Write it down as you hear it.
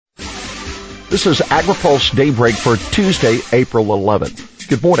This is AgriPulse Daybreak for Tuesday, April 11th.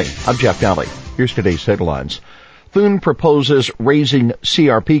 Good morning. I'm Jeff Daly. Here's today's headlines. Thune proposes raising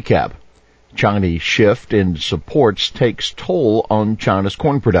CRP cap. Chinese shift in supports takes toll on China's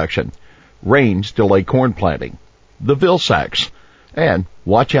corn production. Rains delay corn planting. The Vilsax. And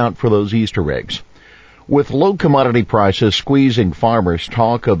watch out for those Easter eggs. With low commodity prices squeezing farmers,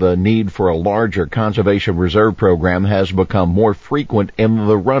 talk of a need for a larger conservation reserve program has become more frequent in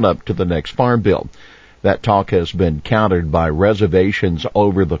the run-up to the next farm bill. That talk has been countered by reservations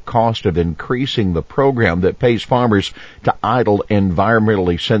over the cost of increasing the program that pays farmers to idle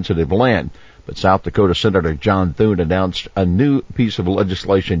environmentally sensitive land. But South Dakota Senator John Thune announced a new piece of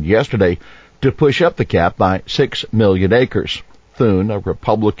legislation yesterday to push up the cap by 6 million acres. Thune, a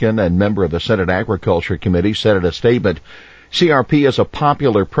Republican and member of the Senate Agriculture Committee, said in a statement, CRP is a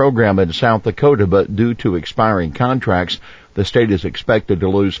popular program in South Dakota, but due to expiring contracts, the state is expected to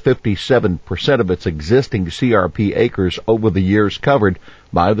lose 57% of its existing CRP acres over the years covered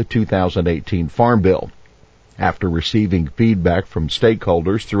by the 2018 Farm Bill. After receiving feedback from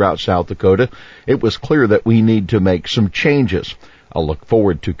stakeholders throughout South Dakota, it was clear that we need to make some changes. I'll look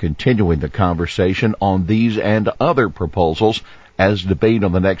forward to continuing the conversation on these and other proposals as debate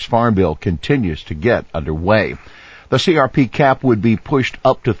on the next Farm Bill continues to get underway. The CRP cap would be pushed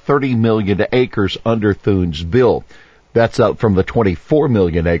up to 30 million acres under Thune's bill. That's up from the 24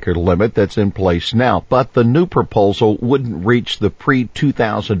 million acre limit that's in place now, but the new proposal wouldn't reach the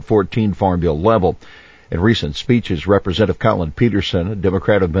pre-2014 Farm Bill level. In recent speeches, Representative Collin Peterson, a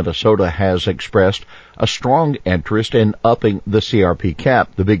Democrat of Minnesota, has expressed a strong interest in upping the CRP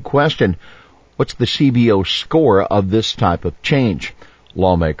cap. The big question, what's the CBO score of this type of change?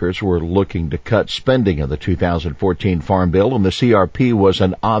 Lawmakers were looking to cut spending in the 2014 Farm Bill, and the CRP was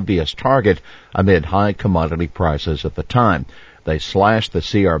an obvious target amid high commodity prices at the time. They slashed the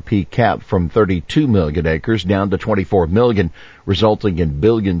CRP cap from 32 million acres down to 24 million, resulting in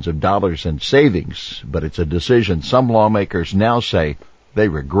billions of dollars in savings. But it's a decision some lawmakers now say they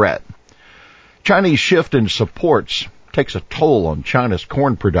regret. Chinese shift in supports takes a toll on China's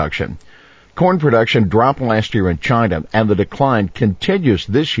corn production. Corn production dropped last year in China, and the decline continues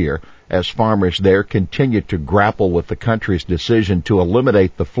this year as farmers there continue to grapple with the country's decision to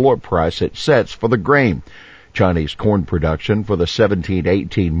eliminate the floor price it sets for the grain. Chinese corn production for the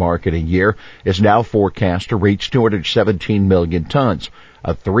 17-18 marketing year is now forecast to reach 217 million tons,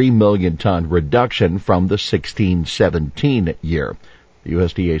 a 3 million ton reduction from the 16-17 year. The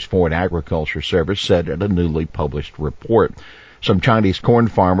USDA's Foreign Agriculture Service said in a newly published report. Some Chinese corn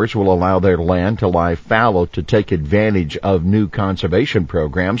farmers will allow their land to lie fallow to take advantage of new conservation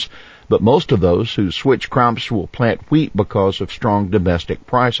programs, but most of those who switch crops will plant wheat because of strong domestic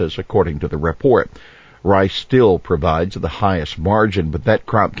prices, according to the report. Rice still provides the highest margin, but that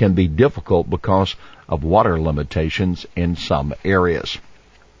crop can be difficult because of water limitations in some areas.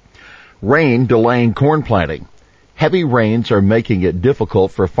 Rain delaying corn planting. Heavy rains are making it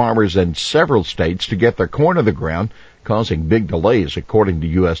difficult for farmers in several states to get their corn in the ground, causing big delays, according to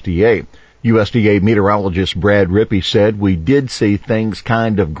USDA. USDA meteorologist Brad Rippey said, we did see things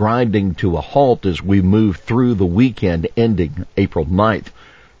kind of grinding to a halt as we moved through the weekend ending April 9th.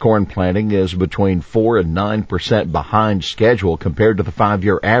 Corn planting is between 4 and 9% behind schedule compared to the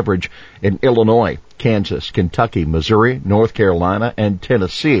 5-year average in Illinois, Kansas, Kentucky, Missouri, North Carolina, and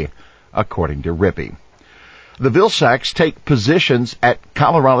Tennessee, according to Rippey. The Vilsax take positions at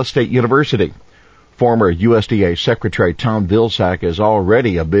Colorado State University. Former USDA Secretary Tom Vilsack is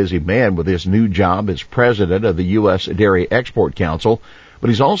already a busy man with his new job as president of the U.S. Dairy Export Council, but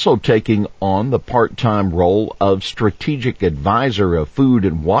he's also taking on the part-time role of strategic advisor of food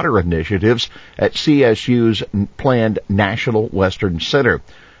and water initiatives at CSU's planned National Western Center.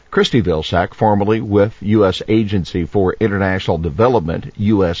 Christy Vilsack, formerly with U.S. Agency for International Development,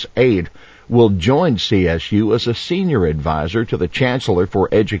 USAID, will join CSU as a senior advisor to the Chancellor for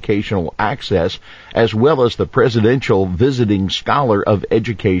Educational Access, as well as the Presidential Visiting Scholar of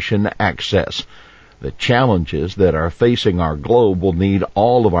Education Access. The challenges that are facing our globe will need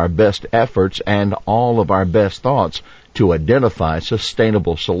all of our best efforts and all of our best thoughts to identify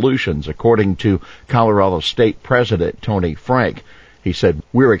sustainable solutions, according to Colorado State President Tony Frank. He said,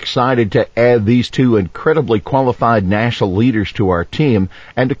 we're excited to add these two incredibly qualified national leaders to our team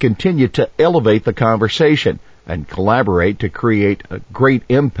and to continue to elevate the conversation and collaborate to create a great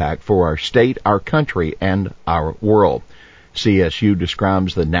impact for our state, our country, and our world. CSU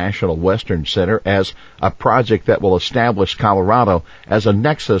describes the National Western Center as a project that will establish Colorado as a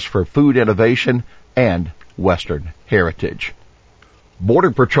nexus for food innovation and Western heritage.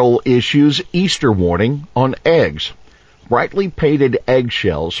 Border Patrol issues Easter warning on eggs. Brightly painted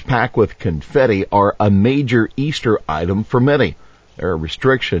eggshells packed with confetti are a major Easter item for many. There are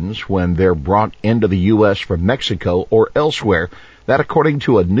restrictions when they're brought into the U.S. from Mexico or elsewhere. That according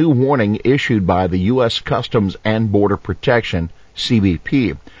to a new warning issued by the U.S. Customs and Border Protection,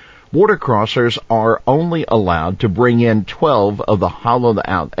 CBP. Border crossers are only allowed to bring in 12 of the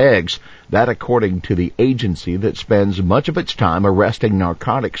hollowed-out eggs. That according to the agency that spends much of its time arresting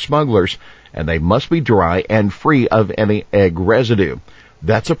narcotic smugglers, and they must be dry and free of any egg residue.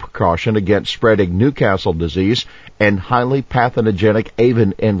 That's a precaution against spreading Newcastle disease and highly pathogenic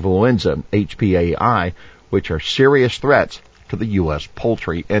avian influenza, HPAI, which are serious threats to the U.S.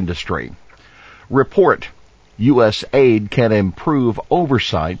 poultry industry. Report: U.S. aid can improve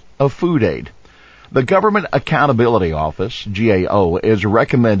oversight of food aid. The Government Accountability Office, GAO, is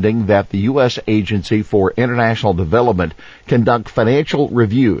recommending that the U.S. Agency for International Development conduct financial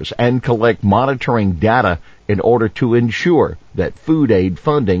reviews and collect monitoring data in order to ensure that food aid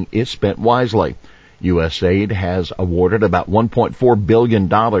funding is spent wisely. USAID has awarded about $1.4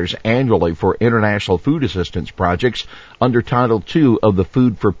 billion annually for international food assistance projects under Title II of the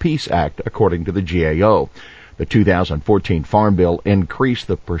Food for Peace Act, according to the GAO. The 2014 Farm Bill increased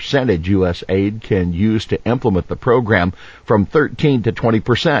the percentage U.S. aid can use to implement the program from 13 to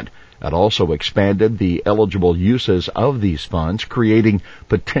 20%. It also expanded the eligible uses of these funds, creating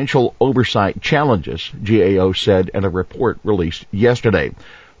potential oversight challenges, GAO said in a report released yesterday.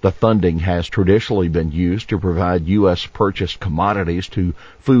 The funding has traditionally been used to provide U.S. purchased commodities to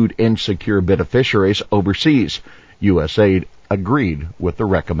food insecure beneficiaries overseas. USAID agreed with the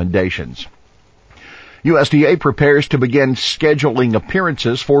recommendations. USDA prepares to begin scheduling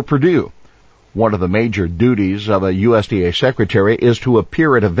appearances for Purdue. One of the major duties of a USDA secretary is to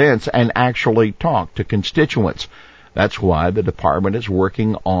appear at events and actually talk to constituents. That's why the department is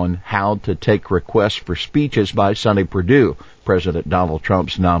working on how to take requests for speeches by Sonny Perdue, President Donald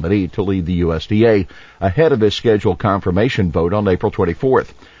Trump's nominee to lead the USDA, ahead of his scheduled confirmation vote on April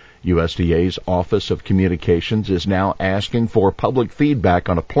 24th. USDA's Office of Communications is now asking for public feedback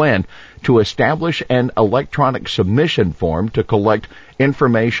on a plan to establish an electronic submission form to collect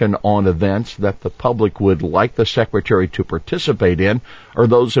information on events that the public would like the secretary to participate in, or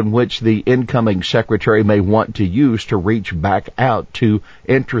those in which the incoming secretary may want to use to reach back out to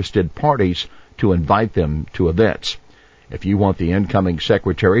interested parties to invite them to events. If you want the incoming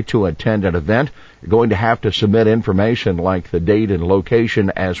secretary to attend an event, you're going to have to submit information like the date and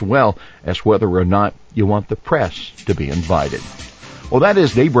location, as well as whether or not you want the press to be invited. Well, that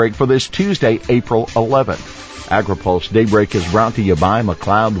is Daybreak for this Tuesday, April 11th. AgriPulse Daybreak is brought to you by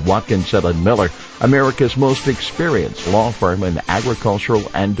McLeod, Watkinson & Miller, America's most experienced law firm in agricultural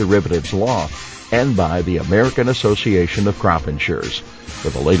and derivatives law, and by the American Association of Crop Insurers. For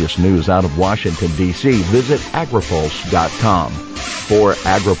the latest news out of Washington, D.C., visit agripulse.com. For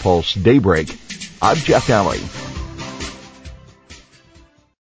AgriPulse Daybreak, I'm Jeff Alley.